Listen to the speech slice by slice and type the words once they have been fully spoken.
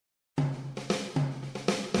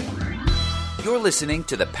You're listening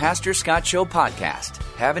to the Pastor Scott Show podcast.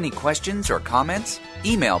 Have any questions or comments?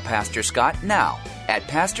 Email Pastor Scott now at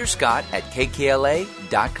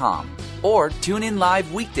pastorscott@kkla.com or tune in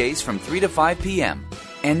live weekdays from 3 to 5 p.m.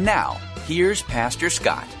 And now, here's Pastor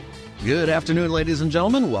Scott. Good afternoon, ladies and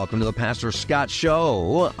gentlemen. Welcome to the Pastor Scott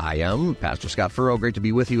Show. I am Pastor Scott Furrow. Great to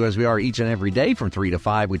be with you as we are each and every day from 3 to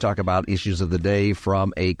 5. We talk about issues of the day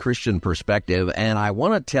from a Christian perspective. And I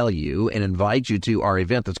want to tell you and invite you to our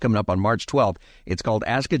event that's coming up on March 12th. It's called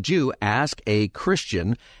Ask a Jew, Ask a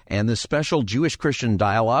Christian. And this special Jewish-Christian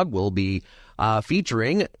dialogue will be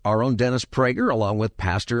featuring our own Dennis Prager along with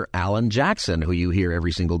Pastor Alan Jackson, who you hear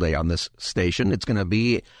every single day on this station. It's going to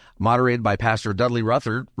be moderated by Pastor Dudley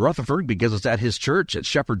Rutherford because it's at his church, at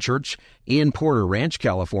Shepherd Church in Porter Ranch,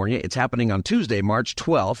 California. It's happening on Tuesday, March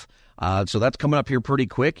 12th. So that's coming up here pretty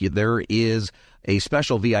quick. There is a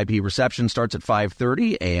special VIP reception, starts at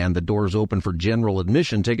 5:30, and the doors open for general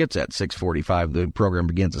admission tickets at 6:45. The program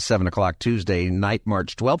begins at 7 o'clock Tuesday night,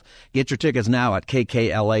 March 12th. Get your tickets now at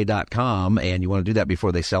kkla.com, and you want to do that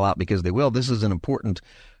before they sell out because they will. This is an important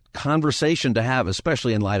conversation to have,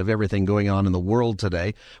 especially in light of everything going on in the world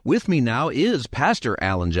today. With me now is Pastor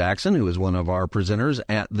Alan Jackson, who is one of our presenters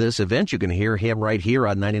at this event. You can hear him right here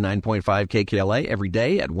on 99.5 KKLA every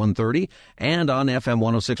day at 1:30 and on FM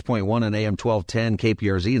 106.1 and AM 1210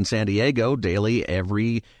 KPRZ in San Diego daily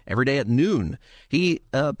every day at noon.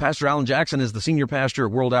 Pastor Alan Jackson is the senior pastor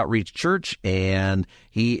at World Outreach Church, and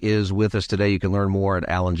he is with us today. You can learn more at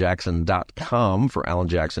alanjackson.com for Alan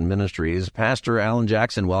Jackson Ministries. Pastor Alan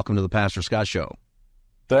Jackson, welcome to the Pastor Scott Show.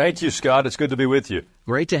 Thank you, Scott. It's good to be with you.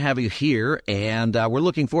 Great to have you here, and we're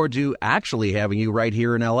looking forward to actually having you right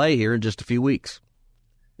here in L.A. here in just a few weeks.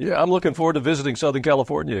 Yeah, I'm looking forward to visiting Southern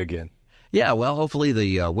California again. Yeah, well, hopefully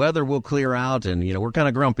the weather will clear out, and, we're kind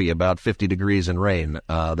of grumpy about 50 degrees and rain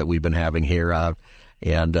that we've been having here.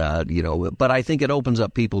 But I think it opens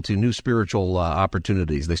up people to new spiritual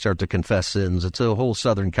opportunities. They start to confess sins. It's a whole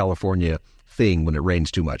Southern California thing when it rains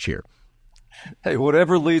too much here. Hey,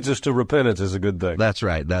 whatever leads us to repentance is a good thing. That's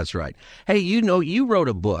right. Hey, you wrote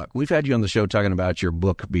a book. We've had you on the show talking about your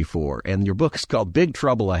book before, and your book is called Big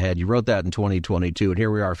Trouble Ahead. You wrote that in 2022, and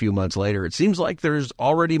here we are a few months later. It seems like there's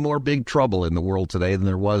already more big trouble in the world today than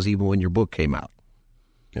there was even when your book came out.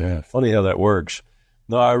 Yeah, funny how that works.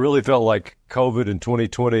 No, I really felt like COVID in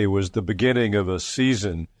 2020 was the beginning of a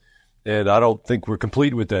season, and I don't think we're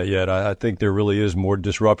complete with that yet. I think there really is more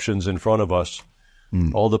disruptions in front of us.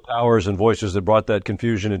 All the powers and voices that brought that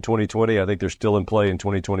confusion in 2020, I think they're still in play in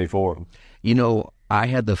 2024. I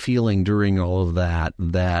had the feeling during all of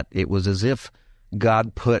that it was as if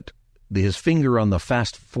God put his finger on the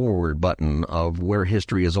fast forward button of where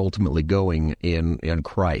history is ultimately going in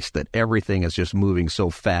Christ, that everything is just moving so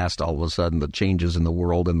fast all of a sudden, the changes in the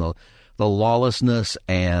world and the lawlessness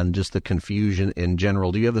and just the confusion in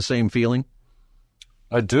general. Do you have the same feeling?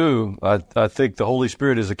 I do. I think the Holy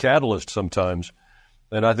Spirit is a catalyst sometimes.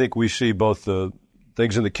 And I think we see both the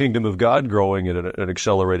things in the kingdom of God growing at an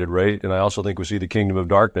accelerated rate, and I also think we see the kingdom of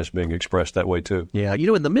darkness being expressed that way too. Yeah,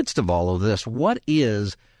 in the midst of all of this, what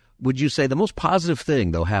is, would you say, the most positive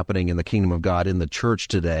thing, though, happening in the kingdom of God in the church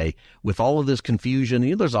today with all of this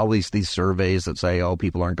confusion? There's always these surveys that say,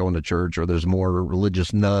 people aren't going to church, or there's more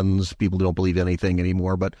religious nuns, people don't believe anything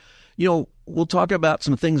anymore. But, we'll talk about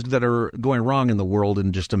some things that are going wrong in the world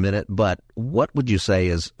in just a minute, but what would you say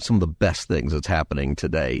is some of the best things that's happening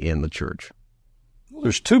today in the church?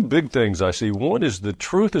 There's two big things I see. One is the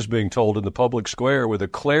truth is being told in the public square with a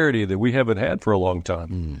clarity that we haven't had for a long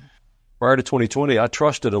time. Prior to 2020, I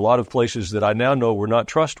trusted a lot of places that I now know were not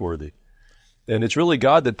trustworthy. And it's really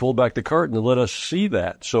God that pulled back the curtain and let us see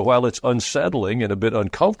that. So while it's unsettling and a bit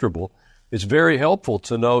uncomfortable, it's very helpful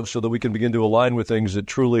to know so that we can begin to align with things that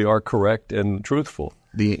truly are correct and truthful.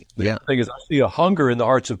 The thing is, I see a hunger in the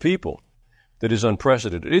hearts of people that is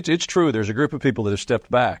unprecedented. It's true, there's a group of people that have stepped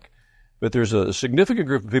back, but there's a significant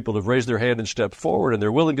group of people that have raised their hand and stepped forward, and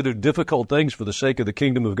they're willing to do difficult things for the sake of the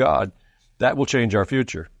kingdom of God. That will change our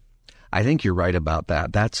future. I think you're right about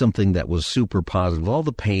that. That's something that was super positive. All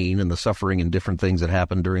the pain and the suffering and different things that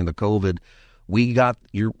happened during the COVID,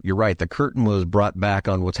 you're right, the curtain was brought back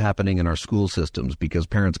on what's happening in our school systems because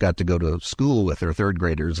parents got to go to school with their third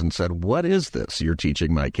graders and said, what is this you're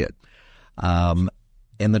teaching my kid? And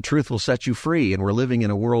the truth will set you free. And we're living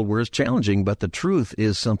in a world where it's challenging, but the truth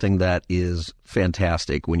is something that is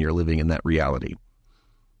fantastic when you're living in that reality.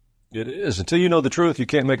 It is. Until you know the truth, you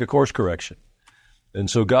can't make a course correction. And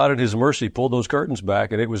so God in his mercy pulled those curtains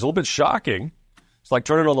back, and it was a little bit shocking. It's like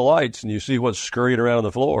turning on the lights and you see what's scurrying around on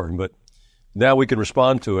the floor, but now we can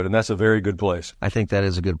respond to it, and that's a very good place. I think that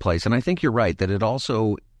is a good place. And I think you're right that it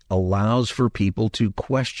also allows for people to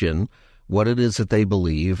question what it is that they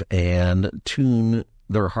believe and tune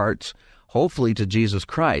their hearts hopefully to Jesus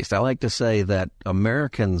Christ. I like to say that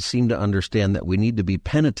Americans seem to understand that we need to be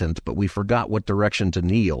penitent, but we forgot what direction to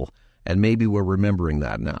kneel, and maybe we're remembering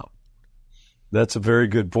that now. That's a very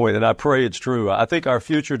good point, and I pray it's true. I think our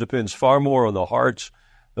future depends far more on the hearts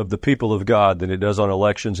of the people of God than it does on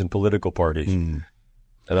elections and political parties. And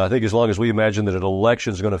I think as long as we imagine that an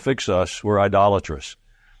election is going to fix us, we're idolatrous.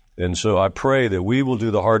 And so I pray that we will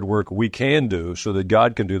do the hard work we can do so that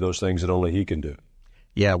God can do those things that only He can do.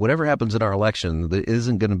 Yeah, whatever happens in our election, there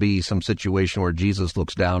isn't going to be some situation where Jesus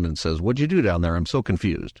looks down and says, "What'd you do down there? I'm so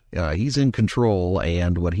confused." He's in control,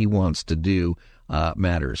 and what He wants to do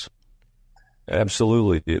matters.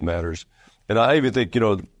 Absolutely, it matters. And I even think,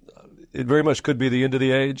 it very much could be the end of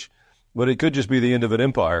the age, but it could just be the end of an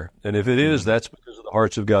empire. And if it is, that's because of the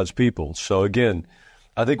hearts of God's people. So again,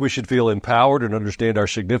 I think we should feel empowered and understand our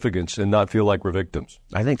significance and not feel like we're victims.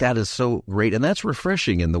 I think that is so great, and that's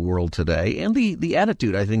refreshing in the world today. And the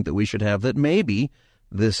attitude I think that we should have that maybe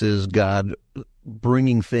this is God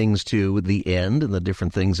bringing things to the end and the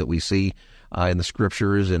different things that we see in the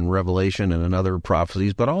Scriptures and Revelation and in other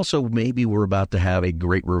prophecies, but also maybe we're about to have a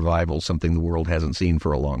great revival, something the world hasn't seen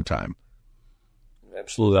for a long time.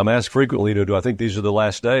 Absolutely. I'm asked frequently, do I think these are the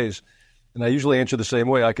last days? And I usually answer the same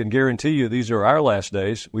way. I can guarantee you these are our last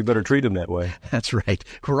days. We better treat them that way. That's right.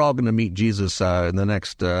 We're all going to meet Jesus in the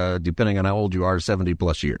next, depending on how old you are,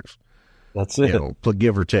 70-plus years. That's it.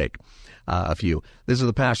 Give or take a few. This is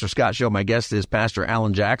the Pastor Scott Show. My guest is Pastor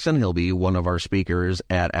Alan Jackson. He'll be one of our speakers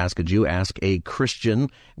at Ask a Jew, Ask a Christian,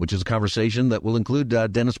 which is a conversation that will include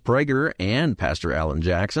Dennis Prager and Pastor Alan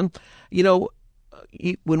Jackson.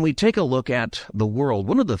 When we take a look at the world,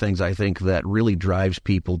 one of the things I think that really drives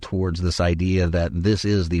people towards this idea that this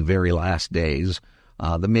is the very last days,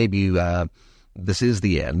 that maybe this is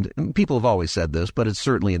the end. And people have always said this, but it's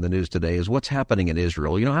certainly in the news today, is what's happening in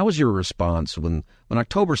Israel. How was your response when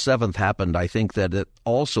October 7th happened? I think that it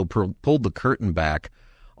also pulled the curtain back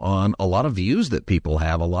on a lot of views that people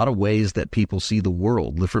have, a lot of ways that people see the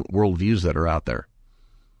world, different worldviews that are out there.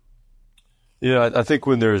 Yeah, I think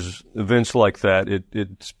when there's events like that,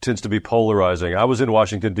 it tends to be polarizing. I was in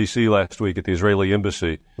Washington, D.C. last week at the Israeli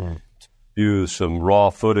Embassy to view some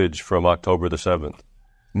raw footage from October the 7th.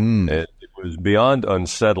 And it was beyond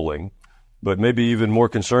unsettling, but maybe even more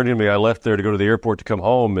concerning to me. I left there to go to the airport to come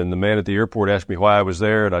home, and the man at the airport asked me why I was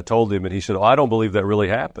there, and I told him, and he said, I don't believe that really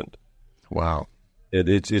happened. Wow.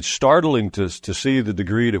 It's startling to see the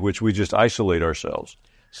degree to which we just isolate ourselves.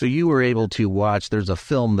 So you were able to watch, there's a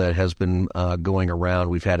film that has been going around,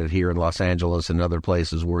 we've had it here in Los Angeles and other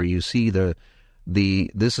places, where you see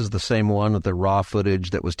this is the same one with the raw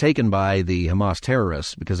footage that was taken by the Hamas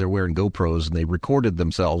terrorists because they're wearing GoPros and they recorded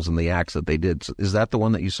themselves in the acts that they did. Is that the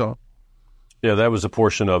one that you saw? Yeah, that was a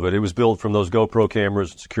portion of it. It was built from those GoPro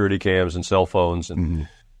cameras, security cams, and cell phones and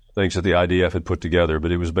things that the IDF had put together,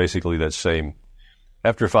 but it was basically that same.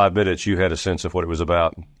 After 5 minutes, you had a sense of what it was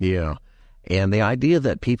about. Yeah. And the idea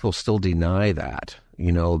that people still deny that,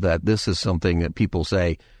 that this is something that people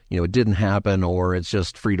say, it didn't happen, or it's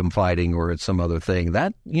just freedom fighting, or it's some other thing.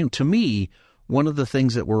 That, to me, one of the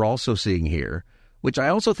things that we're also seeing here, which I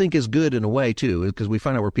also think is good in a way, too, because we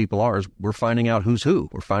find out where people are, is we're finding out who's who.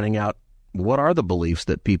 We're finding out what are the beliefs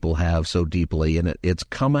that people have so deeply, and it's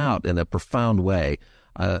come out in a profound way,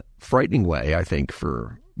 frightening way, I think,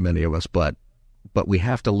 for many of us, but we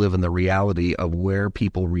have to live in the reality of where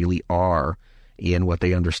people really are in what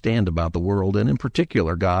they understand about the world, and in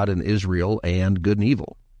particular, God and Israel and good and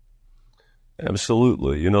evil.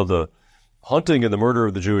 Absolutely. The hunting and the murder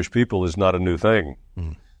of the Jewish people is not a new thing.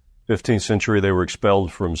 15th century, they were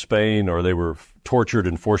expelled from Spain, or they were tortured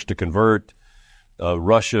and forced to convert.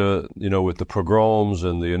 Russia, with the pogroms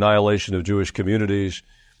and the annihilation of Jewish communities.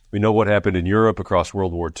 We know what happened in Europe across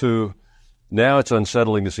World War II. Now it's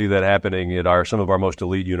unsettling to see that happening at some of our most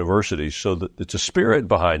elite universities. So it's a spirit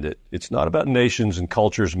behind it. It's not about nations and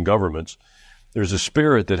cultures and governments. There's a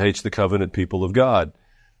spirit that hates the covenant people of God.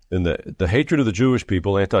 And the hatred of the Jewish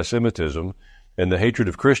people, anti-Semitism, and the hatred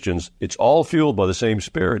of Christians, it's all fueled by the same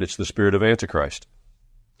spirit. It's the spirit of Antichrist.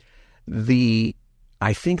 I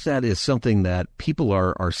think that is something that people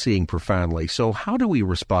are seeing profoundly. So how do we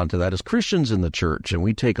respond to that as Christians in the church? And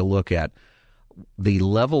we take a look at the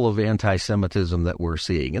level of anti-Semitism that we're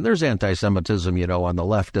seeing. And there's anti-Semitism, on the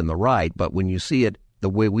left and the right, but when you see it the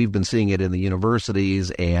way we've been seeing it in the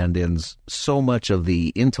universities and in so much of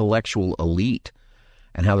the intellectual elite,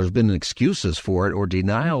 and how there's been excuses for it or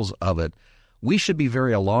denials of it, we should be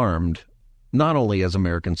very alarmed, not only as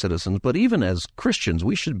American citizens, but even as Christians.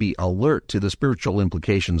 We should be alert to the spiritual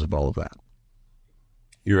implications of all of that.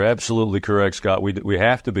 You're absolutely correct, Scott. We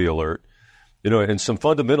have to be alert. And some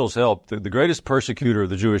fundamentals help. The greatest persecutor of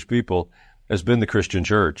the Jewish people has been the Christian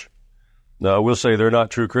church. Now, I will say they're not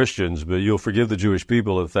true Christians, but you'll forgive the Jewish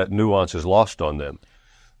people if that nuance is lost on them.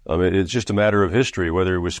 I mean, it's just a matter of history,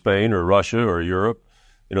 whether it was Spain or Russia or Europe.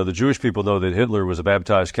 The Jewish people know that Hitler was a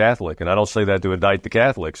baptized Catholic, and I don't say that to indict the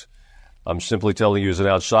Catholics. I'm simply telling you as an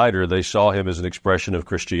outsider, they saw him as an expression of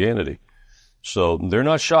Christianity. So they're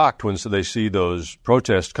not shocked when they see those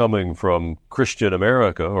protests coming from Christian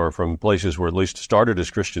America or from places where at least started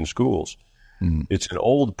as Christian schools. It's an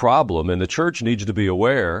old problem, and the church needs to be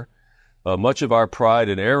aware. Much of our pride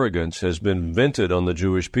and arrogance has been vented on the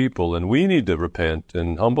Jewish people, and we need to repent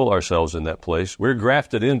and humble ourselves in that place. We're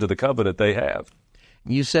grafted into the covenant they have.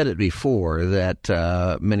 You said it before that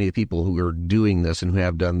many of the people who are doing this and who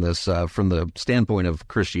have done this from the standpoint of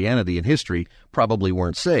Christianity and history probably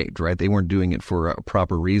weren't saved, right? They weren't doing it for a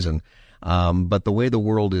proper reason. But the way the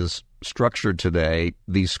world is structured today,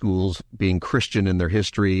 these schools being Christian in their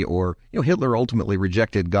history, or Hitler ultimately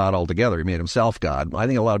rejected God altogether. He made himself God. I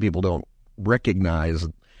think a lot of people don't recognize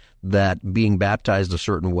that being baptized a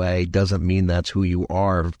certain way doesn't mean that's who you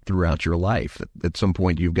are throughout your life. At some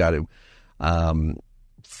point, you've got to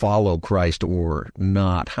follow Christ or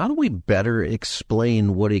not. How do we better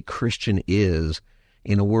explain what a Christian is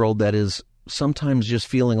in a world that is sometimes just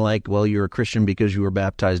feeling like, well, you're a Christian because you were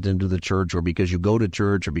baptized into the church, or because you go to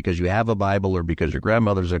church, or because you have a Bible, or because your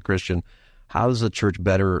grandmother's a Christian? How does the church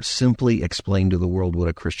better simply explain to the world what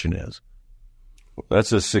a Christian is?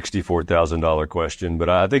 That's a $64,000 question, but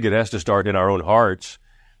I think it has to start in our own hearts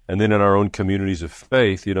and then in our own communities of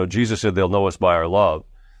faith. Jesus said they'll know us by our love.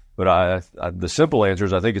 But the simple answer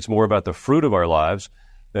is I think it's more about the fruit of our lives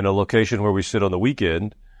than a location where we sit on the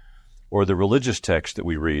weekend or the religious text that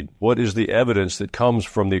we read. What is the evidence that comes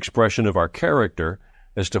from the expression of our character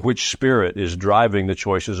as to which spirit is driving the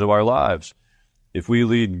choices of our lives? If we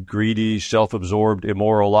lead greedy, self-absorbed,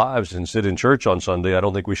 immoral lives and sit in church on Sunday, I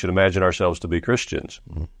don't think we should imagine ourselves to be Christians.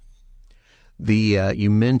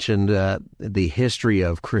 You mentioned the history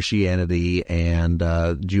of Christianity and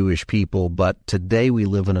Jewish people, but today we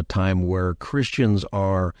live in a time where Christians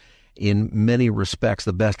are, in many respects,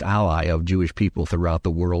 the best ally of Jewish people throughout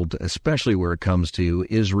the world, especially where it comes to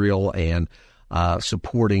Israel and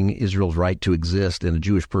supporting Israel's right to exist and a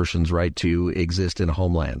Jewish person's right to exist in a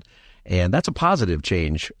homeland. And that's a positive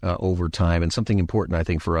change over time, and something important, I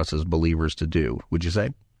think, for us as believers to do. Would you say?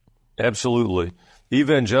 Absolutely.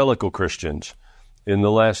 Evangelical Christians in the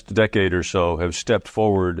last decade or so have stepped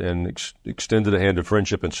forward and extended a hand of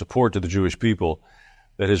friendship and support to the Jewish people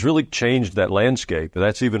that has really changed that landscape.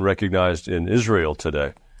 That's even recognized in Israel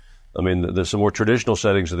today. I mean, there's some more traditional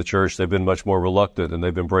settings of the church. They've been much more reluctant, and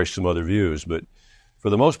they've embraced some other views. But for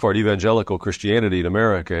the most part, evangelical Christianity in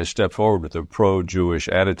America has stepped forward with a pro-Jewish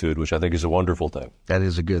attitude, which I think is a wonderful thing. That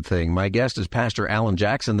is a good thing. My guest is Pastor Alan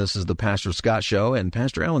Jackson. This is the Pastor Scott Show, and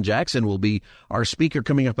Pastor Alan Jackson will be our speaker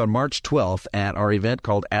coming up on March 12th at our event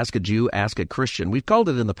called Ask a Jew, Ask a Christian. We've called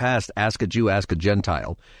it in the past Ask a Jew, Ask a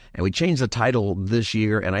Gentile, and we changed the title this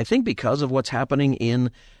year, and I think because of what's happening in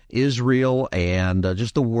Israel and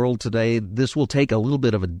just the world today, this will take a little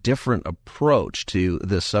bit of a different approach to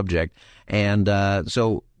this subject. And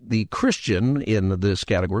so the Christian in this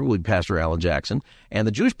category will be Pastor Alan Jackson, and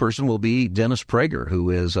the Jewish person will be Dennis Prager, who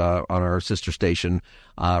is on our sister station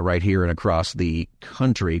right here and across the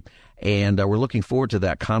country. And we're looking forward to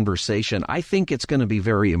that conversation. I think it's going to be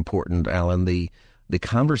very important, Alan, the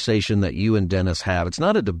conversation that you and Dennis have. It's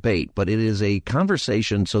not a debate, but it is a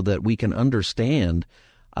conversation so that we can understand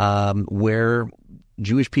where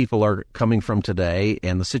Jewish people are coming from today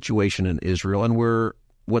and the situation in Israel, and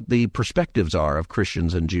what the perspectives are of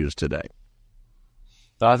Christians and Jews today.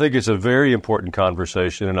 I think it's a very important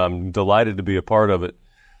conversation, and I'm delighted to be a part of it,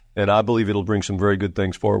 and I believe it'll bring some very good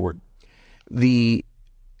things forward. When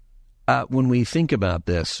we think about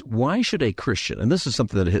this, why should a Christian, and this is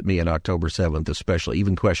something that hit me on October 7th especially,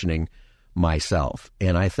 even questioning myself,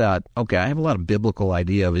 and I thought, okay, I have a lot of biblical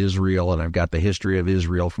idea of Israel, and I've got the history of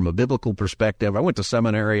Israel from a biblical perspective. I went to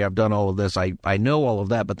seminary, I've done all of this, I know all of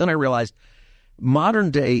that, but then I realized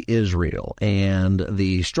modern-day Israel and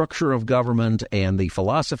the structure of government and the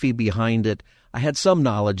philosophy behind it, I had some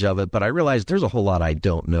knowledge of it, but I realized there's a whole lot I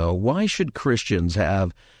don't know. Why should Christians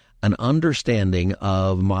have an understanding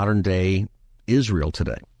of modern-day Israel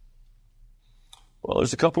today? Well,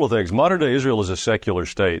 there's a couple of things. Modern-day Israel is a secular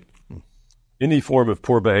state. Any form of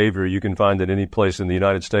poor behavior you can find in any place in the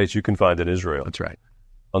United States, you can find in Israel. That's right.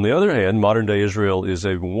 On the other hand, modern-day Israel is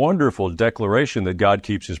a wonderful declaration that God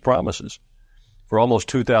keeps his promises. For almost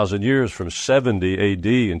 2,000 years, from 70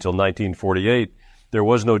 A.D. until 1948, there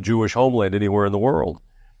was no Jewish homeland anywhere in the world.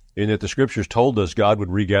 in that the Scriptures told us God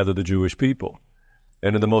would regather the Jewish people.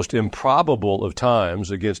 And in the most improbable of times,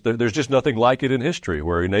 there's just nothing like it in history,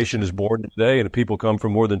 where a nation is born today and people come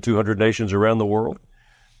from more than 200 nations around the world.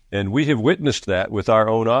 And we have witnessed that with our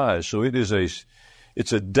own eyes. So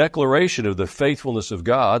it's a declaration of the faithfulness of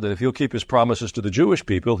God, that if he'll keep his promises to the Jewish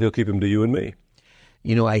people, he'll keep them to you and me.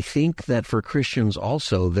 You know, I think that for Christians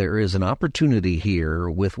also, there is an opportunity here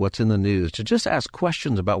with what's in the news to just ask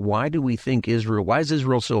questions about why is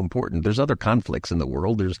Israel so important? There's other conflicts in the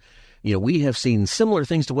world. We have seen similar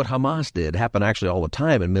things to what Hamas did happen actually all the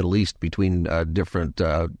time in Middle East between different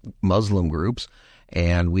Muslim groups.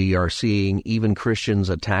 And we are seeing even Christians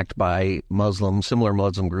attacked by similar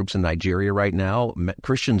Muslim groups in Nigeria right now.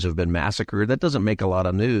 Christians have been massacred. That doesn't make a lot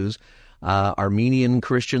of news. Armenian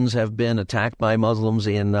Christians have been attacked by Muslims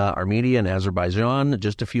in Armenia and Azerbaijan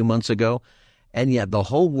just a few months ago. And yet the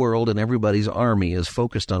whole world and everybody's army is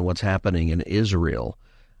focused on what's happening in Israel.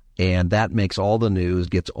 And that makes all the news,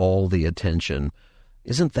 gets all the attention.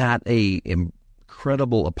 Isn't that a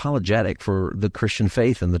incredible apologetic for the Christian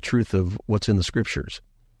faith and the truth of what's in the Scriptures?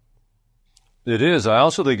 It is. I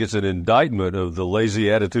also think it's an indictment of the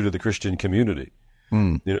lazy attitude of the Christian community.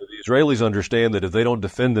 The Israelis understand that if they don't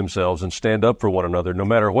defend themselves and stand up for one another, no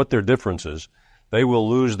matter what their differences, they will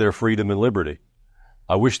lose their freedom and liberty.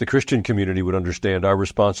 I wish the Christian community would understand our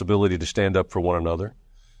responsibility to stand up for one another.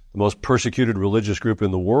 The most persecuted religious group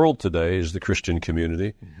in the world today is the Christian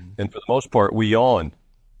community. And for the most part, we yawn.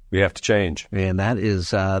 We have to change. And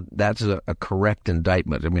that's a correct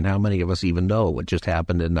indictment. I mean, how many of us even know what just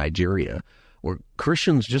happened in Nigeria, where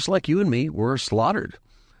Christians, just like you and me, were slaughtered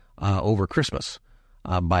over Christmas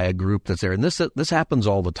by a group that's there? And this happens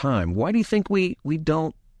all the time. Why do you think we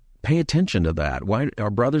don't pay attention to that? Why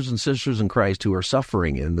our brothers and sisters in Christ who are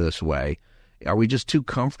suffering in this way, are we just too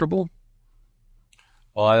comfortable?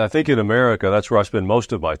 Well, I think in America, that's where I spend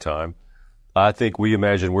most of my time. I think we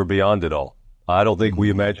imagine we're beyond it all. I don't think we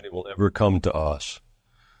imagine it will ever come to us.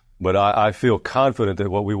 But I feel confident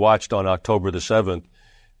that what we watched on October the 7th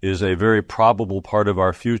is a very probable part of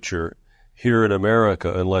our future here in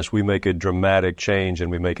America, unless we make a dramatic change,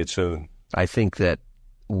 and we make it soon. I think that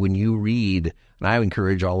when you read, and I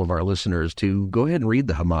encourage all of our listeners to go ahead and read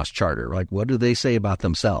the Hamas Charter. Like, what do they say about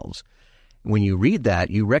themselves? When you read that,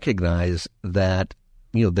 you recognize that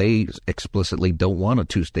they explicitly don't want a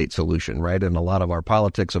two-state solution, right? And a lot of our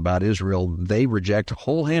politics about Israel, they reject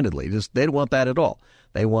wholehandedly. They don't want that at all.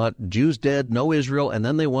 They want Jews dead, no Israel, and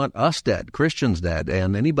then they want us dead, Christians dead,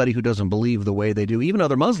 and anybody who doesn't believe the way they do, even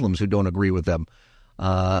other Muslims who don't agree with them,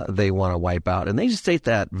 they want to wipe out. And they state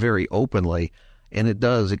that very openly, and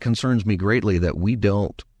it concerns me greatly that we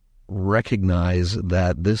don't recognize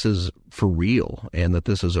that this is for real and that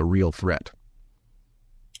this is a real threat.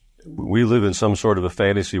 We live in some sort of a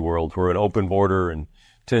fantasy world where an open border and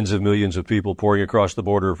tens of millions of people pouring across the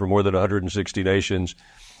border from more than 160 nations,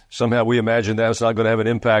 somehow we imagine that's not going to have an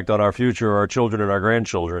impact on our future, our children and our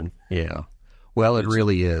grandchildren. Yeah. Well, it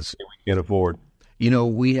really is. We can't afford.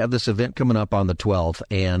 We have this event coming up on the 12th,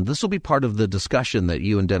 and this will be part of the discussion that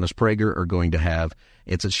you and Dennis Prager are going to have.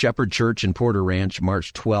 It's at Shepherd Church in Porter Ranch,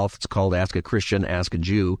 March 12th. It's called Ask a Christian, Ask a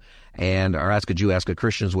Jew. Or Ask a Jew, Ask a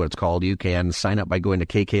Christian is what it's called. You can sign up by going to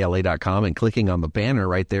kkla.com and clicking on the banner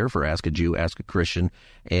right there for Ask a Jew, Ask a Christian.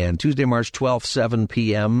 And Tuesday, March 12th, 7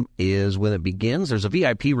 p.m. is when it begins. There's a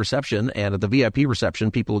VIP reception, and at the VIP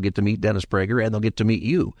reception, people will get to meet Dennis Prager, and they'll get to meet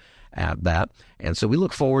you at that. And so we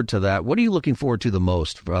look forward to that. What are you looking forward to the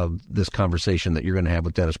most of this conversation that you're going to have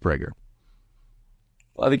with Dennis Prager?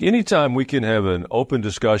 I think anytime we can have an open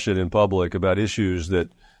discussion in public about issues that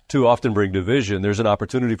too often bring division, there's an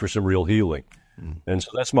opportunity for some real healing. And so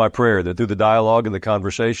that's my prayer, that through the dialogue and the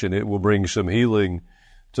conversation, it will bring some healing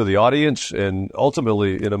to the audience and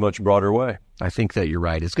ultimately in a much broader way. I think that you're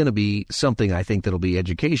right. It's going to be something I think that'll be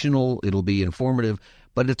educational, it'll be informative,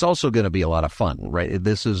 but it's also going to be a lot of fun, right?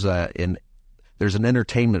 This is there's an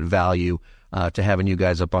entertainment value to having you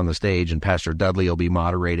guys up on the stage, and Pastor Dudley will be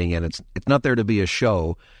moderating, and it's not there to be a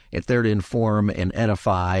show. It's there to inform and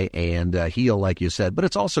edify and heal, like you said. But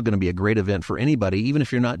it's also going to be a great event for anybody, even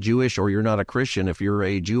if you're not Jewish or you're not a Christian, if you're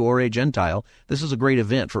a Jew or a Gentile. This is a great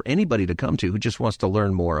event for anybody to come to who just wants to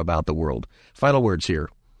learn more about the world. Final words here.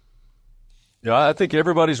 Yeah, I think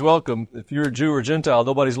everybody's welcome. If you're a Jew or Gentile,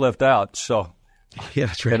 nobody's left out. So, yeah,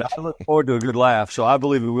 that's right. And I look forward to a good laugh, so I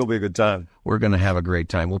believe it will be a good time. We're going to have a great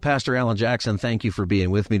time. Well, Pastor Alan Jackson, thank you for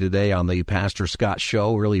being with me today on the Pastor Scott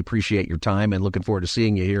Show. Really appreciate your time and looking forward to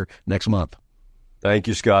seeing you here next month. Thank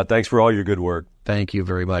you, Scott. Thanks for all your good work. Thank you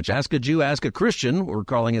very much. Ask a Jew, Ask a Christian. We're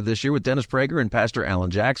calling it this year with Dennis Prager and Pastor Alan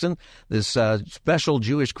Jackson. This special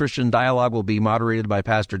Jewish-Christian dialogue will be moderated by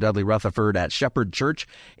Pastor Dudley Rutherford at Shepherd Church.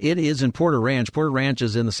 It is in Porter Ranch. Porter Ranch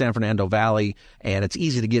is in the San Fernando Valley, and it's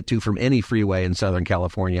easy to get to from any freeway in Southern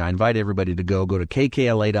California. I invite everybody to go to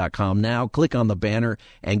kkla.com now, click on the banner,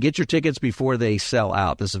 and get your tickets before they sell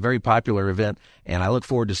out. This is a very popular event, and I look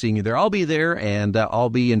forward to seeing you there. I'll be there, and I'll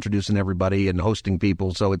be introducing everybody and hosting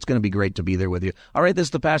people, so it's going to be great to be there with you. All right, this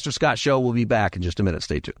is the Pastor Scott Show. We'll be back in just a minute.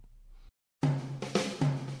 Stay tuned.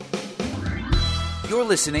 You're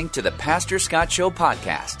listening to the Pastor Scott Show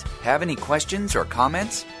podcast. Have any questions or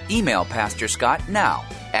comments? Email Pastor Scott now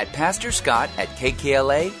at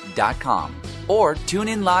pastorscott@kkla.com or tune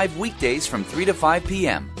in live weekdays from 3 to 5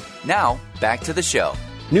 p.m. Now, back to the show.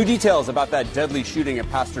 New details about that deadly shooting at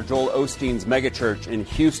Pastor Joel Osteen's megachurch in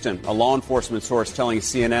Houston. A law enforcement source telling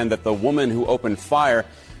CNN that the woman who opened fire,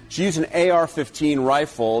 she used an AR-15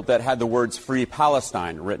 rifle that had the words "Free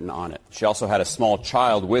Palestine" written on it. She also had a small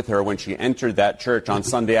child with her when she entered that church on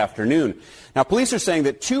Sunday afternoon. Now, police are saying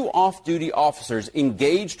that 2 off-duty officers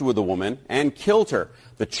engaged with the woman and killed her.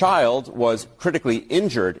 The child was critically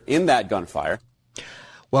injured in that gunfire.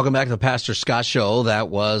 Welcome back to the Pastor Scott Show. That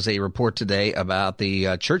was a report today about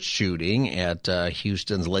the church shooting at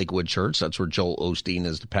Houston's Lakewood Church. That's where Joel Osteen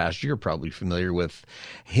is the pastor. You're probably familiar with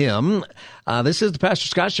him. This is the Pastor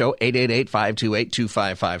Scott Show,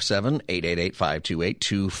 888-528-2557,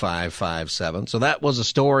 888-528-2557. So that was a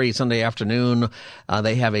story Sunday afternoon.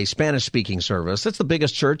 They have a Spanish-speaking service. It's the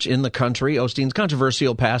biggest church in the country. Osteen's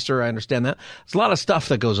controversial pastor, I understand that. There's a lot of stuff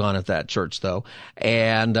that goes on at that church, though.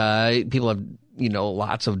 And people have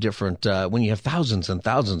lots of different, when you have thousands and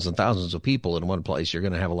thousands and thousands of people in one place, you're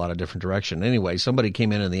going to have a lot of different direction. Anyway, somebody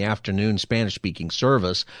came in the afternoon Spanish-speaking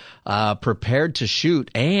service, prepared to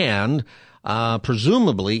shoot and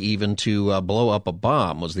presumably even to blow up a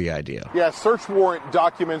bomb was the idea. Yeah, search warrant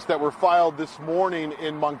documents that were filed this morning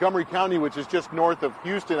in Montgomery County, which is just north of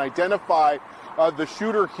Houston, identify the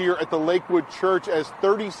shooter here at the Lakewood Church as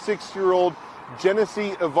 36-year-old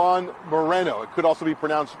Genesee Yvonne Moreno. It could also be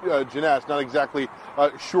pronounced Jeunesse, not exactly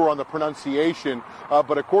sure on the pronunciation.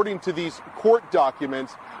 But according to these court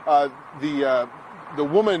documents, the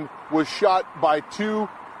woman was shot by 2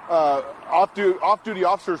 off-duty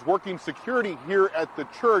officers working security here at the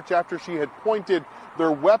church after she had pointed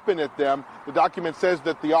their weapon at them. The document says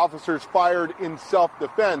that the officers fired in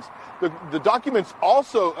self-defense. The documents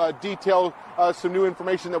also detail some new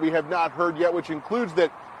information that we have not heard yet, which includes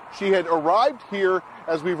that she had arrived here,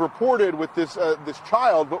 as we've reported, with this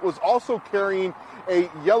child, but was also carrying a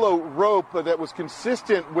yellow rope that was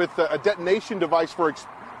consistent with a detonation device for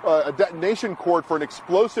a detonation cord for an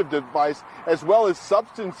explosive device, as well as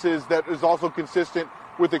substances that is also consistent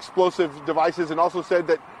with explosive devices, and also said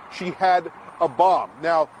that she had a bomb.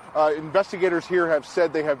 Now, investigators here have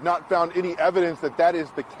said they have not found any evidence that that is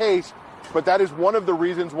the case, but that is one of the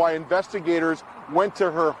reasons why investigators went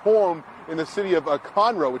to her home in the city of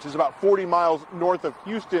Conroe, which is about 40 miles north of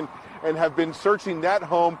Houston, and have been searching that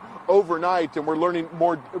home overnight, and we're learning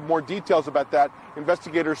more details about that.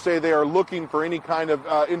 Investigators say they are looking for any kind of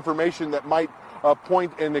information that might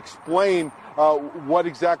point and explain what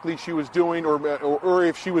exactly she was doing, or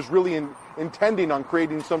if she was really intending on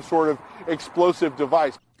creating some sort of explosive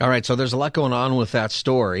device. All right, so there's a lot going on with that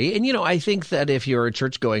story. And, I think that if you're a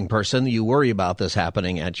church-going person, you worry about this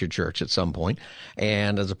happening at your church at some point.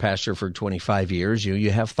 And as a pastor for 25 years, you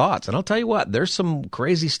have thoughts. And I'll tell you what, there's some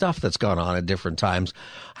crazy stuff that's gone on at different times.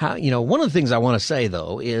 One of the things I want to say,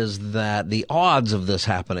 though, is that the odds of this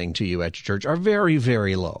happening to you at your church are very,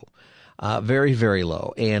 very low. Very, very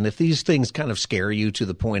low. And if these things kind of scare you to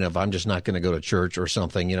the point of, I'm just not going to go to church or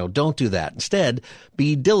something, don't do that. Instead,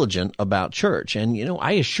 be diligent about church. And,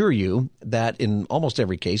 I assure you that in almost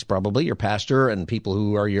every case, probably your pastor and people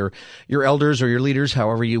who are your elders or your leaders,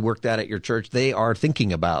 however you work that at your church, they are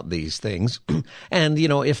thinking about these things. And,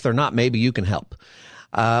 if they're not, maybe you can help.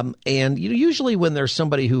 And usually when there's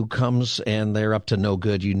somebody who comes and they're up to no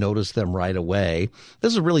good, you notice them right away.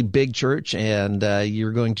 This is a really big church, and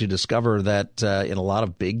you're going to discover that in a lot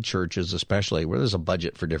of big churches, especially where there's a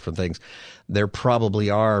budget for different things, there probably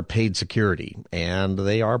are paid security, and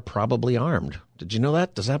they are probably armed. Did you know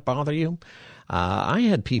that? Does that bother you? I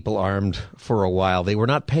had people armed for a while. They were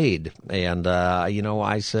not paid. And,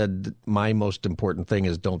 I said my most important thing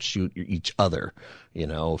is don't shoot each other,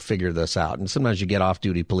 figure this out. And sometimes you get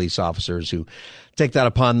off-duty police officers who take that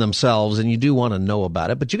upon themselves, and you do want to know about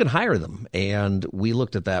it, but you can hire them. And we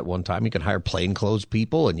looked at that one time. You can hire plainclothes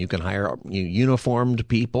people, and you can hire uniformed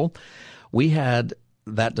people. We had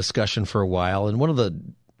that discussion for a while, and one of the,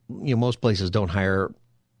 most places don't hire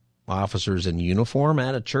officers in uniform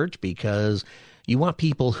at a church because you want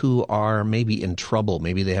people who are maybe in trouble.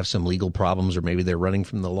 Maybe they have some legal problems, or maybe they're running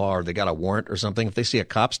from the law, or they got a warrant or something. If they see a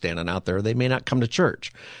cop standing out there, they may not come to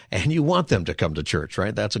church. And you want them to come to church,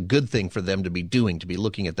 right? That's a good thing for them to be doing, to be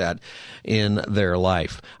looking at that in their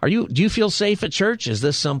life. Do you feel safe at church? Is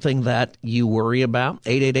this something that you worry about?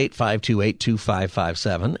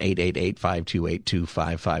 888-528-2557.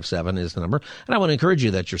 888-528-2557 is the number. And I want to encourage you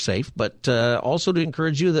that you're safe, but also to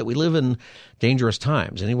encourage you that we live in dangerous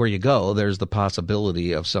times. Anywhere you go, there's the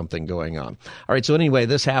possibility of something going on. All right, so anyway,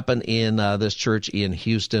 this happened in this church in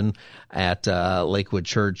Houston at Lakewood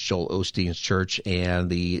Church, Joel Osteen's church,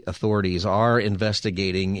 and the authorities are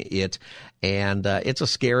investigating it. And it's a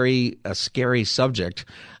scary subject,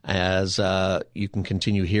 as you can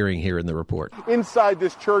continue hearing here in the report. Inside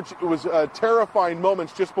this church, it was terrifying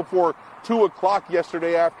moments just before 2 o'clock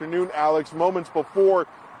yesterday afternoon, Alex, moments before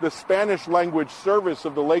the Spanish language service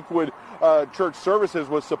of the Lakewood church services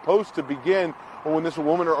was supposed to begin when this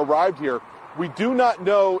woman arrived here. We do not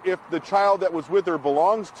know if the child that was with her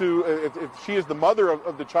belongs to, if she is the mother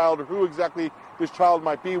of the child, or who exactly this child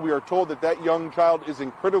might be. We are told that that young child is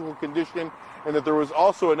in critical condition, and that there was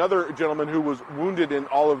also another gentleman who was wounded in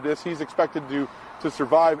all of this. He's expected to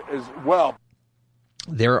survive as well.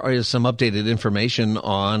 There is some updated information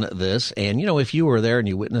on this, and if you were there and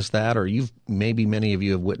you witnessed that, or maybe many of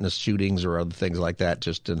you have witnessed shootings or other things like that,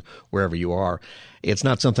 just in wherever you are, it's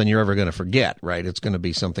not something you're ever going to forget, right? It's going to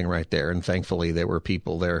be something right there, and thankfully there were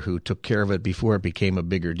people there who took care of it before it became a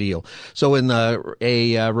bigger deal. So in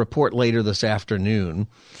a report later this afternoon,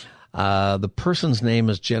 the person's name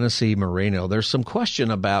is Genesee Moreno. There's some question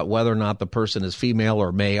about whether or not the person is female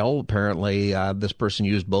or male. Apparently, this person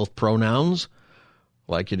used both pronouns,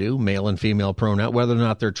 like you do, male and female pronoun, whether or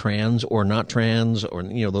not they're trans or not trans, or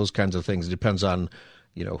those kinds of things. It depends on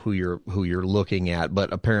who you're looking at,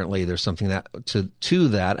 but apparently there's something to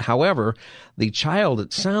that. However, the child,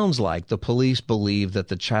 it sounds like the police believe that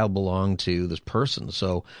the child belonged to this person.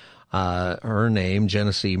 So her name,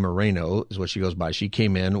 Genesee Moreno, is what she goes by. She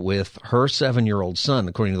came in with her 7-year-old son,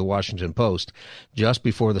 according to the Washington Post, just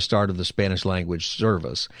before the start of the Spanish language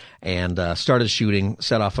service, and started shooting,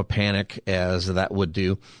 set off a panic, as that would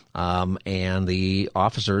do. And the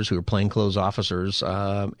officers, who were plainclothes officers,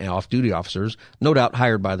 and off-duty officers, no doubt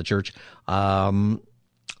hired by the church,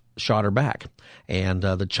 shot her back. And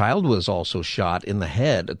the child was also shot in the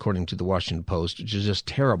head, according to the Washington Post, which is just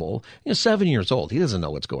terrible. 7 years old. He doesn't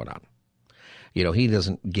know what's going on. He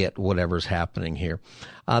doesn't get whatever's happening here.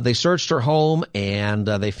 They searched her home, and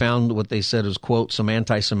they found what they said was, quote, some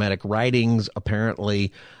anti-Semitic writings,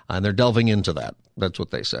 apparently, and they're delving into that. That's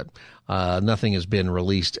what they said. Nothing has been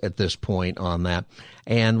released at this point on that.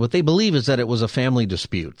 And what they believe is that it was a family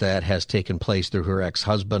dispute that has taken place through her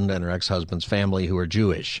ex-husband and her ex-husband's family, who are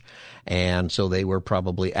Jewish. And so they were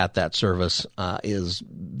probably at that service, is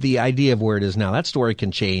the idea of where it is now. That story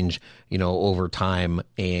can change, over time,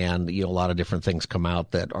 and, a lot of different things come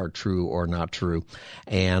out that are true or not true.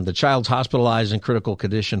 And the child's hospitalized in critical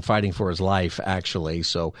condition, fighting for his life, actually.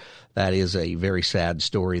 So that is a very sad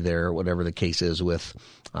story there, whatever the case is with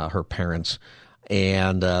her parents.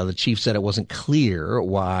 And the chief said it wasn't clear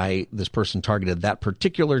why this person targeted that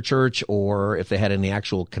particular church, or if they had any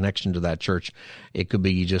actual connection to that church. It could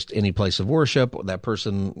be just any place of worship. That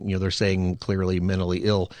person, they're saying clearly mentally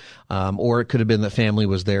ill, or it could have been that family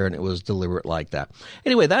was there and it was deliberate like that.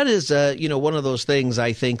 Anyway, that is, one of those things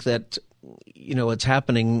I think that, it's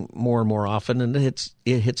happening more and more often, and it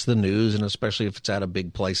hits the news, and especially if it's at a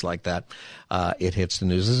big place like that, it hits the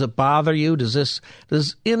news. Does it bother you? Does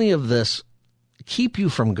any of this keep you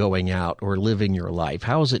from going out or living your life?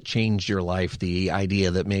 How has it changed your life, the idea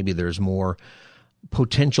that maybe there's more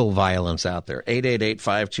potential violence out there?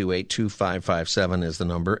 888-528-2557 is the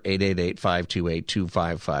number.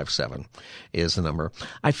 888-528-2557 is the number.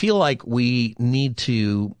 I feel like we need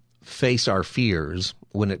to face our fears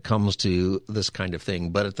when it comes to this kind of thing,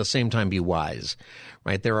 but at the same time be wise,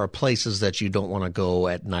 right? There are places that you don't want to go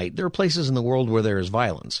at night. There are places in the world where there is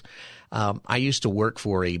violence. I used to work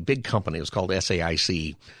for a big company. It was called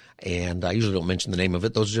SAIC, and I usually don't mention the name of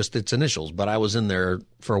it. Those are just its initials. But I was in there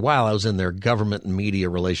for a while. I was in their government and media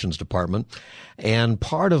relations department, and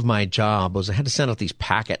part of my job was I had to send out these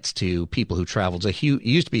packets to people who traveled. It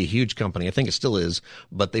used to be a huge company. I think it still is,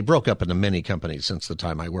 but they broke up into many companies since the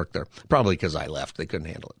time I worked there, probably because I left. They couldn't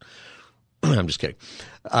handle it. I'm just kidding.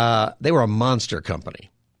 They were a monster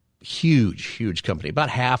company. huge company. About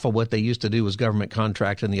half of what they used to do was government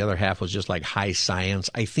contract, and the other half was just like high science.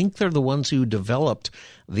 I think they're the ones who developed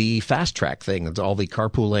the fast track thing. It's all the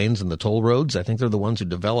carpool lanes and the toll roads. I think they're the ones who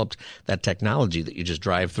developed that technology that you just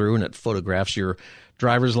drive through and it photographs your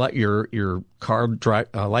driver's your car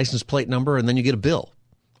license plate number, and then you get a bill.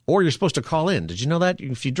 Or you're supposed to call in. Did you know that?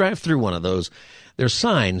 If you drive through one of those, there's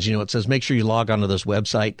signs, it says, make sure you log onto this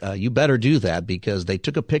website. You better do that because they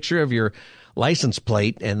took a picture of your license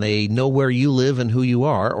plate and they know where you live and who you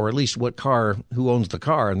are, or at least who owns the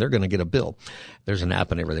car, and they're going to get a bill. There's an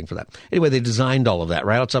app and everything for that. Anyway, they designed all of that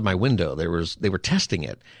right outside my window. They were testing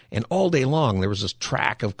it, and all day long there was this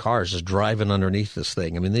track of cars just driving underneath this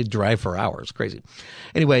thing. I mean, they drive for hours. Crazy.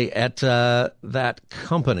 Anyway, at that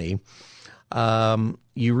company,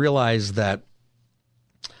 you realize that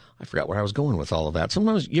I forgot where I was going with all of that.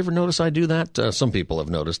 Sometimes, you ever notice I do that? Some people have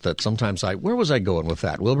noticed that sometimes where was I going with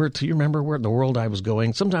that? Wilbert, do you remember where in the world I was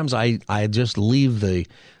going? Sometimes I just I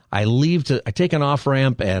take an off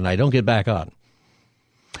ramp and I don't get back on.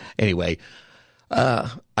 Anyway,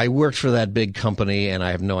 I worked for that big company and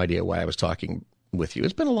I have no idea why I was talking with you.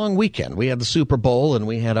 It's been a long weekend. We had the Super Bowl and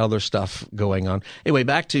we had other stuff going on. Anyway,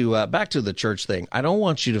 back to the church thing. I don't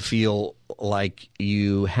want you to feel like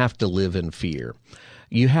you have to live in fear.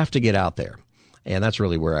 You have to get out there. And that's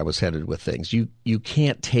really where I was headed with things. You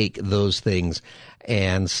can't take those things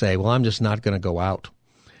and say, well, I'm just not going to go out.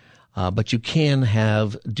 But you can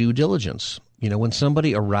have due diligence. When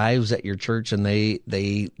somebody arrives at your church and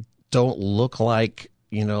they don't look like,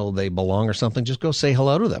 they belong or something, just go say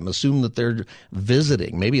hello to them. Assume that they're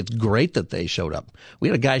visiting. Maybe it's great that they showed up. We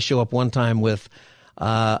had a guy show up one time with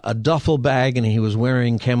a duffel bag, and he was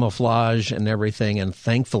wearing camouflage and everything. And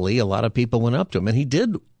thankfully, a lot of people went up to him. And he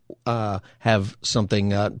did have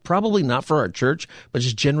something, probably not for our church, but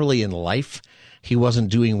just generally in life. He wasn't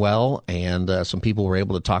doing well, and some people were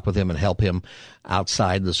able to talk with him and help him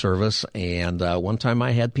outside the service. And one time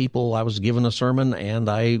I was giving a sermon, and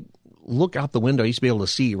I look out the window. I used to be able to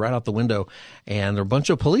see right out the window, and there were a bunch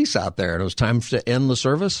of police out there, and it was time to end the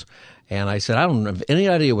service. And I said, I don't have any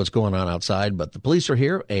idea what's going on outside, but the police are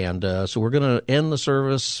here, and so we're going to end the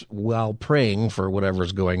service while praying for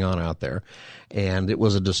whatever's going on out there. And it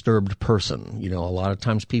was a disturbed person. A lot of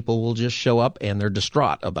times people will just show up, and they're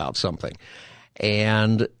distraught about something.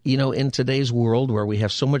 And, in today's world where we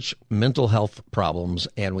have so much mental health problems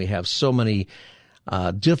and we have so many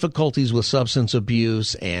difficulties with substance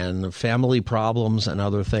abuse and family problems and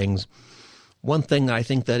other things, one thing I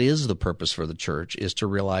think that is the purpose for the church is to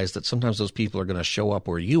realize that sometimes those people are going to show up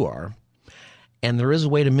where you are, and there is a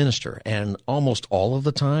way to minister. And almost all of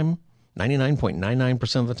the time,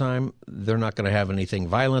 99.99% of the time, they're not going to have anything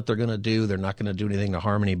violent they're not going to do anything to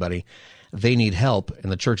harm anybody. They need help,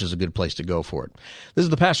 and the church is a good place to go for it. This is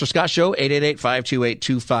the Pastor Scott Show,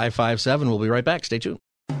 888-528-2557. We'll be right back. Stay tuned.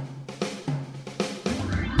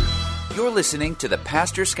 You're listening to the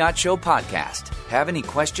Pastor Scott Show podcast. Have any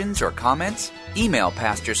questions or comments? Email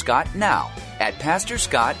Pastor Scott now at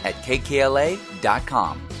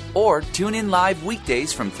pastorscott@kkla.com or tune in live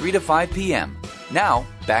weekdays from 3 to 5 p.m. Now,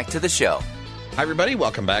 back to the show. Hi, everybody.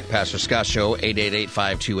 Welcome back. Pastor Scott Show,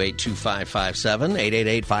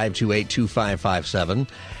 888-528-2557, 888-528-2557.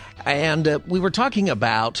 And we were talking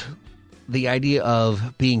about the idea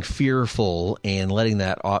of being fearful and letting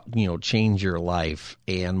that, change your life.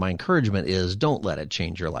 And my encouragement is don't let it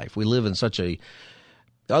change your life. We live in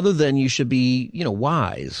other than you should be,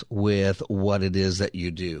 wise with what it is that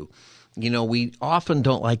you do. We often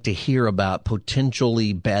don't like to hear about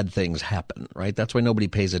potentially bad things happen, right? That's why nobody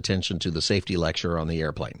pays attention to the safety lecture on the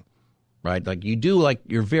airplane, right? Like you do like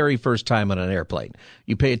your very first time on an airplane.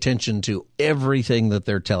 You pay attention to everything that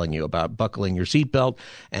they're telling you about buckling your seatbelt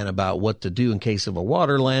and about what to do in case of a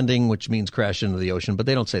water landing, which means crash into the ocean, but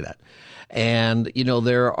they don't say that. And,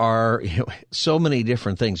 there are so many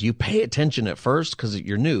different things. You pay attention at first because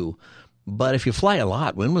you're new. But if you fly a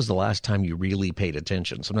lot, when was the last time you really paid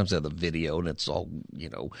attention? Sometimes they have the video and it's all,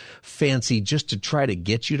 fancy just to try to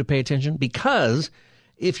get you to pay attention. Because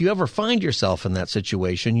if you ever find yourself in that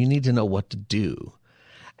situation, you need to know what to do.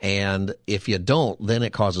 And if you don't, then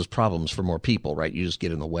it causes problems for more people, right? You just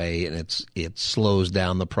get in the way, and it slows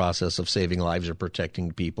down the process of saving lives or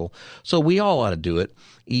protecting people. So we all ought to do it,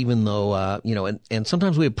 even though, and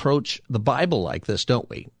sometimes we approach the Bible like this, don't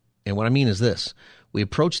we? And what I mean is this. We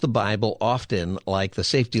approach the Bible often like the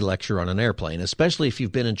safety lecture on an airplane, especially if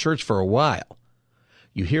you've been in church for a while.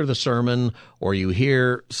 You hear the sermon or you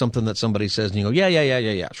hear something that somebody says and you go,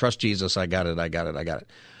 yeah. Trust Jesus. I got it.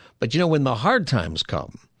 But when the hard times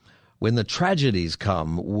come, when the tragedies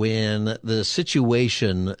come, when the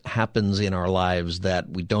situation happens in our lives that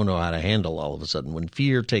we don't know how to handle all of a sudden, when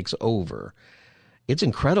fear takes over, it's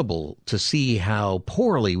incredible to see how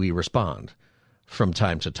poorly we respond from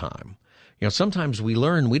time to time. Sometimes we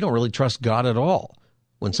learn we don't really trust God at all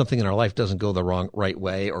when something in our life doesn't go the right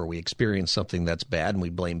way, or we experience something that's bad, and we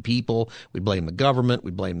blame people, we blame the government, we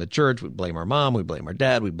blame the church, we blame our mom, we blame our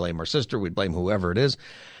dad, we blame our sister, we blame whoever it is.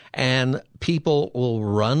 And people will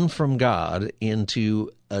run from God into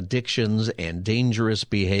addictions and dangerous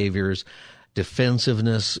behaviors,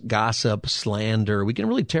 defensiveness, gossip, slander. We can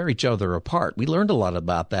really tear each other apart. We learned a lot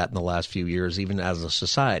about that in the last few years, even as a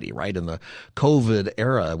society, right? In the COVID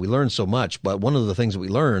era, we learned so much. But one of the things that we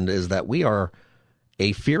learned is that we are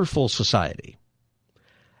a fearful society.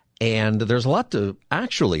 And there's a lot to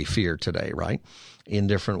actually fear today, right? In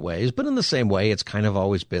different ways. But in the same way, it's kind of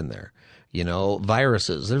always been there.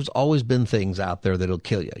 Viruses. There's always been things out there that'll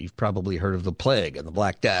kill you. You've probably heard of the plague and the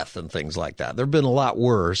Black Death and things like that. There have been a lot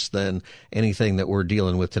worse than anything that we're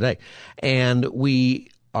dealing with today. And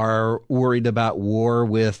we are worried about war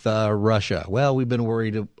with Russia. Well, we've been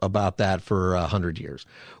worried about that for 100 years.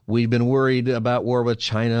 We've been worried about war with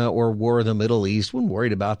China or war in the Middle East. We've been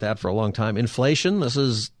worried about that for a long time. Inflation,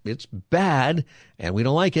 it's bad, and we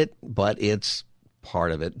don't like it, but it's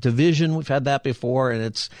part of it. Division, we've had that before,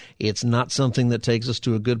 and it's not something that takes us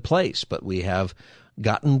to a good place, but we have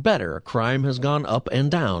gotten better. Crime has gone up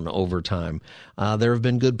and down over time. There have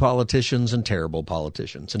been good politicians and terrible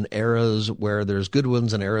politicians, and eras where there's good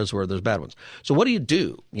ones and eras where there's bad ones. So what do you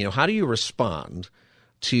do? How do you respond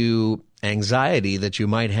to anxiety that you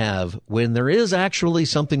might have when there is actually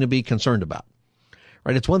something to be concerned about?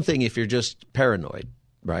 Right? It's one thing if you're just paranoid,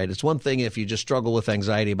 right? It's one thing if you just struggle with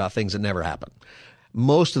anxiety about things that never happen.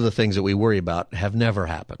 Most of the things that we worry about have never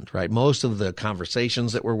happened, right? Most of the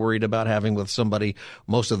conversations that we're worried about having with somebody,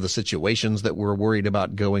 most of the situations that we're worried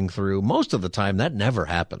about going through, most of the time that never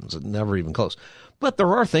happens, never even close. But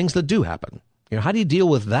there are things that do happen. How do you deal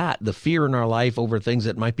with that, the fear in our life over things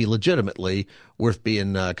that might be legitimately worth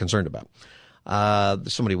being concerned about?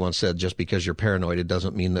 Somebody once said, just because you're paranoid, it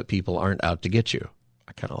doesn't mean that people aren't out to get you.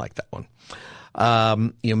 I kind of like that one.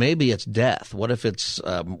 Maybe it's death. What if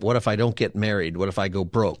I don't get married? What if I go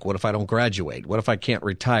broke? What if I don't graduate? What if I can't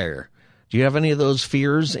retire? Do you have any of those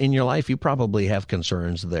fears in your life? You probably have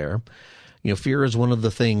concerns there. Fear is one of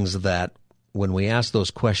the things that when we ask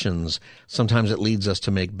those questions, sometimes it leads us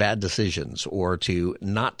to make bad decisions or to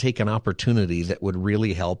not take an opportunity that would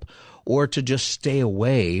really help, or to just stay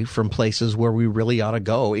away from places where we really ought to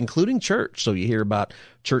go, including church. So you hear about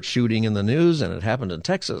church shooting in the news, and it happened in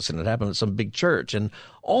Texas, and it happened at some big church. And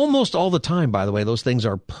almost all the time, by the way, those things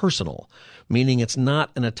are personal, meaning it's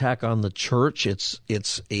not an attack on the church. It's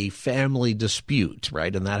a family dispute,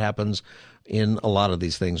 right? And that happens in a lot of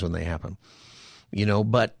these things when they happen.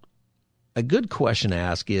 But a good question to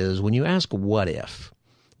ask is, when you ask what if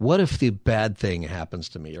the bad thing happens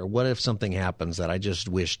to me? Or what if something happens that I just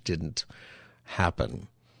wish didn't happen?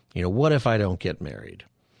 What if I don't get married?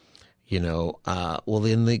 Well,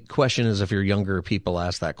 then the question is, if you're younger, people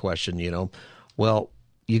ask that question, well,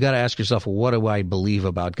 you got to ask yourself, well, what do I believe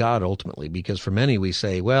about God ultimately? Because for many, we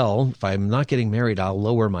say, well, if I'm not getting married, I'll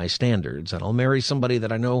lower my standards and I'll marry somebody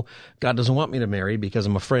that I know God doesn't want me to marry because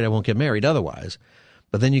I'm afraid I won't get married otherwise.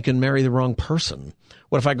 But then you can marry the wrong person.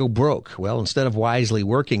 What if I go broke? Well, instead of wisely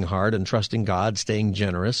working hard and trusting God, staying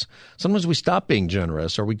generous, sometimes we stop being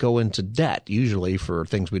generous, or we go into debt, usually for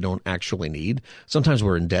things we don't actually need. Sometimes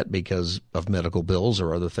we're in debt because of medical bills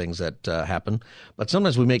or other things that happen. But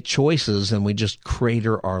sometimes we make choices and we just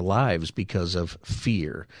crater our lives because of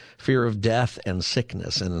fear of death and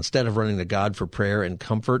sickness. And instead of running to God for prayer and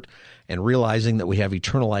comfort and realizing that we have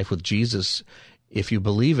eternal life with Jesus, if you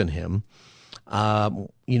believe in him,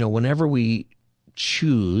 whenever we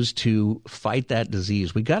choose to fight that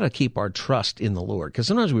disease, we got to keep our trust in the Lord, because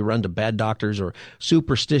sometimes we run to bad doctors or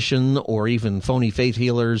superstition or even phony faith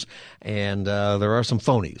healers, and there are some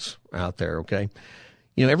phonies out there, okay?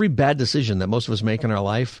 Every bad decision that most of us make in our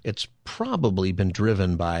life, it's probably been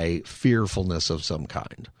driven by fearfulness of some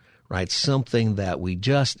kind, right? Something that we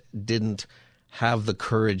just didn't have the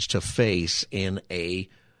courage to face in a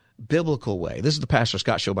biblical way. This is the Pastor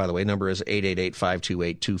Scott Show, by the way. Number is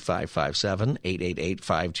 888-528-2557,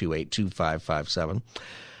 888-528-2557.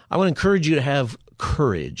 I want to encourage you to have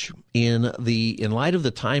courage in light of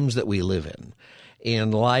the times that we live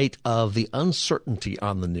in light of the uncertainty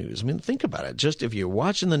on the news. I mean, think about it. Just if you're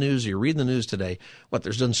watching the news, you're reading the news today,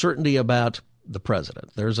 there's uncertainty about the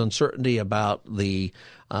president. There's uncertainty about the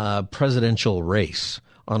presidential race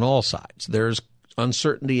on all sides. There's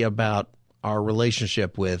uncertainty about our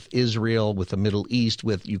relationship with Israel, with the Middle East,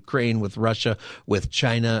 with Ukraine, with Russia, with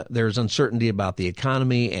China. There's uncertainty about the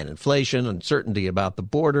economy and inflation, uncertainty about the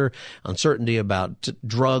border, uncertainty about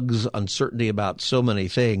drugs, uncertainty about so many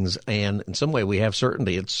things. And in some way we have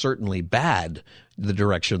certainty. It's certainly bad, the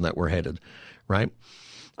direction that we're headed, right?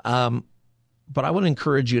 But I want to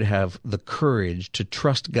encourage you to have the courage to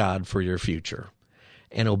trust God for your future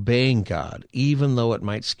and obeying God, even though it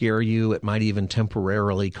might scare you, it might even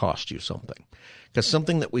temporarily cost you something. Because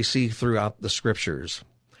something that we see throughout the Scriptures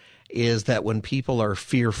is that when people are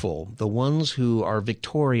fearful, the ones who are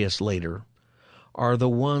victorious later are the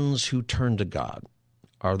ones who turn to God,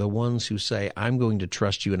 are the ones who say, I'm going to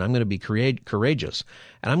trust you and I'm going to be courageous,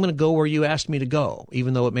 and I'm going to go where you asked me to go,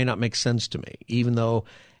 even though it may not make sense to me, even though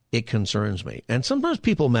it concerns me. And sometimes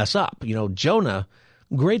people mess up. Jonah,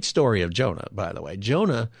 great story of Jonah, by the way.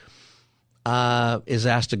 Jonah is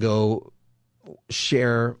asked to go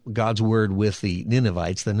share God's word with the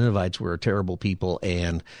Ninevites. The Ninevites were a terrible people,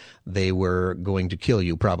 and they were going to kill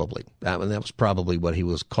you, probably. That was probably what he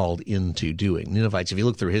was called into doing. Ninevites, if you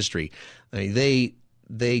look through history,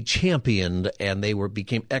 they championed and they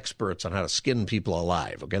became experts on how to skin people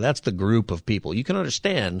alive. Okay, that's the group of people. You can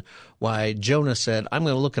understand why Jonah said, I'm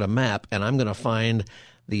going to look at a map and I'm going to find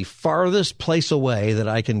the farthest place away that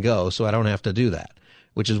I can go so I don't have to do that,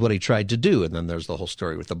 which is what he tried to do. And then there's the whole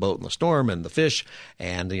story with the boat and the storm and the fish,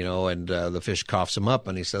 and the fish coughs him up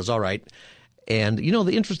and he says, all right. And,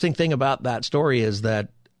 the interesting thing about that story is that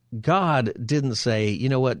God didn't say, you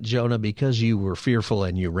know what, Jonah, because you were fearful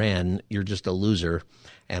and you ran, you're just a loser,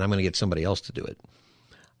 and I'm going to get somebody else to do it.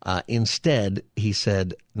 Instead, he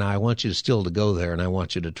said, now I want you still to go there, and I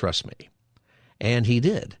want you to trust me. And he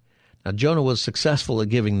did. Now, Jonah was successful at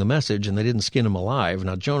giving the message, and they didn't skin him alive.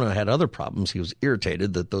 Now, Jonah had other problems. He was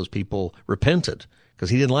irritated that those people repented because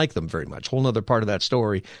he didn't like them very much. Whole other part of that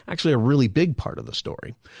story, actually a really big part of the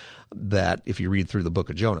story, that if you read through the book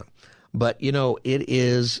of Jonah. But, it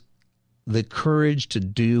is the courage to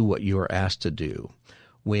do what you are asked to do.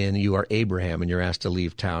 When you are Abraham and you're asked to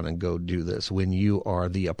leave town and go do this, when you are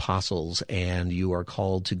the apostles and you are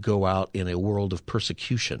called to go out in a world of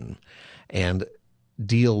persecution and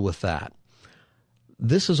deal with that.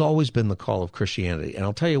 This has always been the call of Christianity. And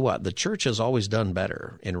I'll tell you what, the church has always done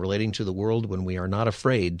better in relating to the world when we are not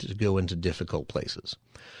afraid to go into difficult places,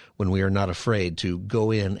 when we are not afraid to go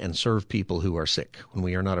in and serve people who are sick, when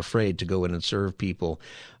we are not afraid to go in and serve people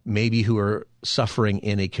maybe who are suffering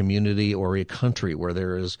in a community or a country where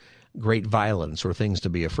there is great violence or things to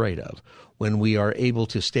be afraid of, when we are able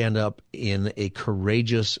to stand up in a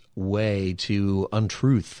courageous way to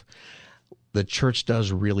untruth. The church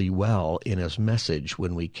does really well in its message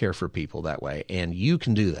when we care for people that way, and you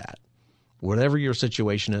can do that. Whatever your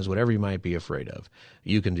situation is, whatever you might be afraid of,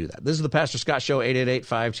 you can do that. This is the Pastor Scott Show,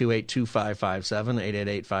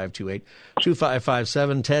 888-528-2557,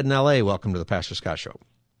 888-528-2557. Ted in L.A., welcome to the Pastor Scott Show.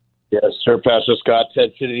 Yes, sir, Pastor Scott,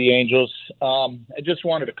 Ted City of the Angels. I just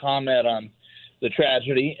wanted to comment on the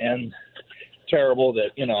tragedy, and terrible that,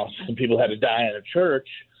 some people had to die in a church.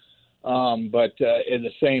 But in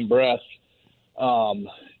the same breath,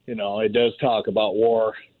 it does talk about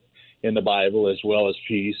war in the Bible, as well as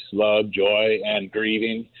peace, love, joy, and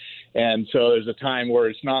grieving. And so there's a time where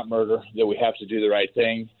it's not murder, that we have to do the right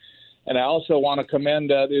thing. And I also want to commend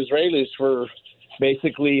the Israelis for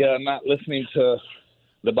basically not listening to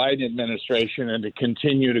the Biden administration and to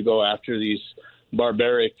continue to go after these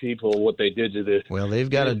barbaric people, what they did to this. Well, they've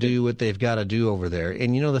got to do what they've got to do over there.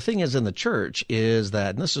 And, the thing is in the church is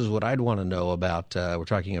that, and this is what I'd want to know about, we're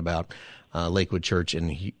talking about Lakewood Church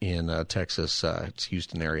in Texas, it's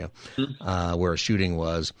Houston area, where a shooting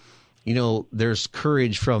was. There's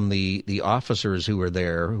courage from the officers who were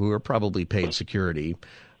there, who are probably paid security,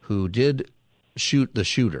 who did shoot the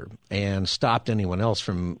shooter and stopped anyone else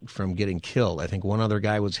from getting killed. I think one other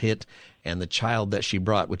guy was hit, and the child that she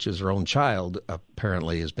brought, which is her own child,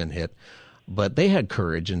 apparently has been hit. But they had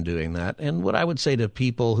courage in doing that. And what I would say to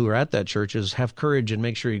people who are at that church is have courage and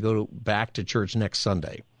make sure you go back to church next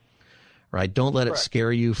Sunday. Right? Don't let it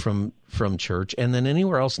scare you from church. And then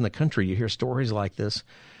anywhere else in the country, you hear stories like this.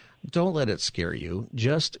 Don't let it scare you.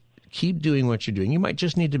 Just keep doing what you're doing. You might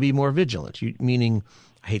just need to be more vigilant, meaning,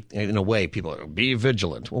 in a way, people are, be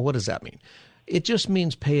vigilant. Well, what does that mean? It just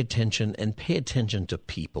means pay attention, and pay attention to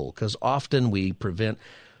people, because often we prevent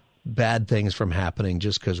bad things from happening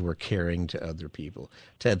just because we're caring to other people.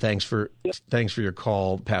 Ted, thanks for your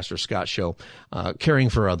call, Pastor Scott Show, caring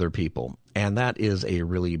for other people. And that is a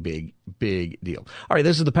really big deal. All right,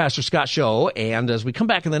 this is the Pastor Scott Show. And as we come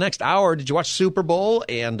back in the next hour, did you watch Super Bowl?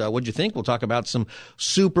 And what'd you think? We'll talk about some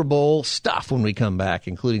Super Bowl stuff when we come back,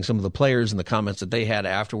 including some of the players and the comments that they had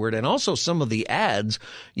afterward, and also some of the ads.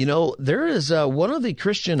 You know, there is one of the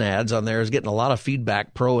Christian ads on there is getting a lot of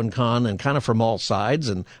feedback, pro and con, and kind of from all sides.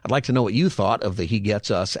 And I'd like to know what you thought of the He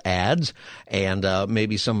Gets Us ads and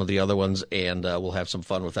maybe some of the other ones. And we'll have some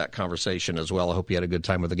fun with that conversation as well. I hope you had a good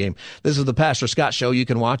time with the game. This is the Pastor Scott Show. You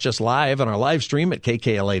can watch us live on our live stream at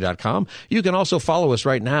kkla.com. You can also follow us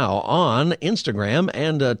right now on Instagram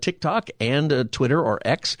and TikTok and Twitter or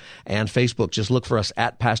X and Facebook. Just look for us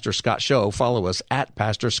at Pastor Scott Show. Follow us at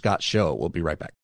Pastor Scott Show. We'll be right back.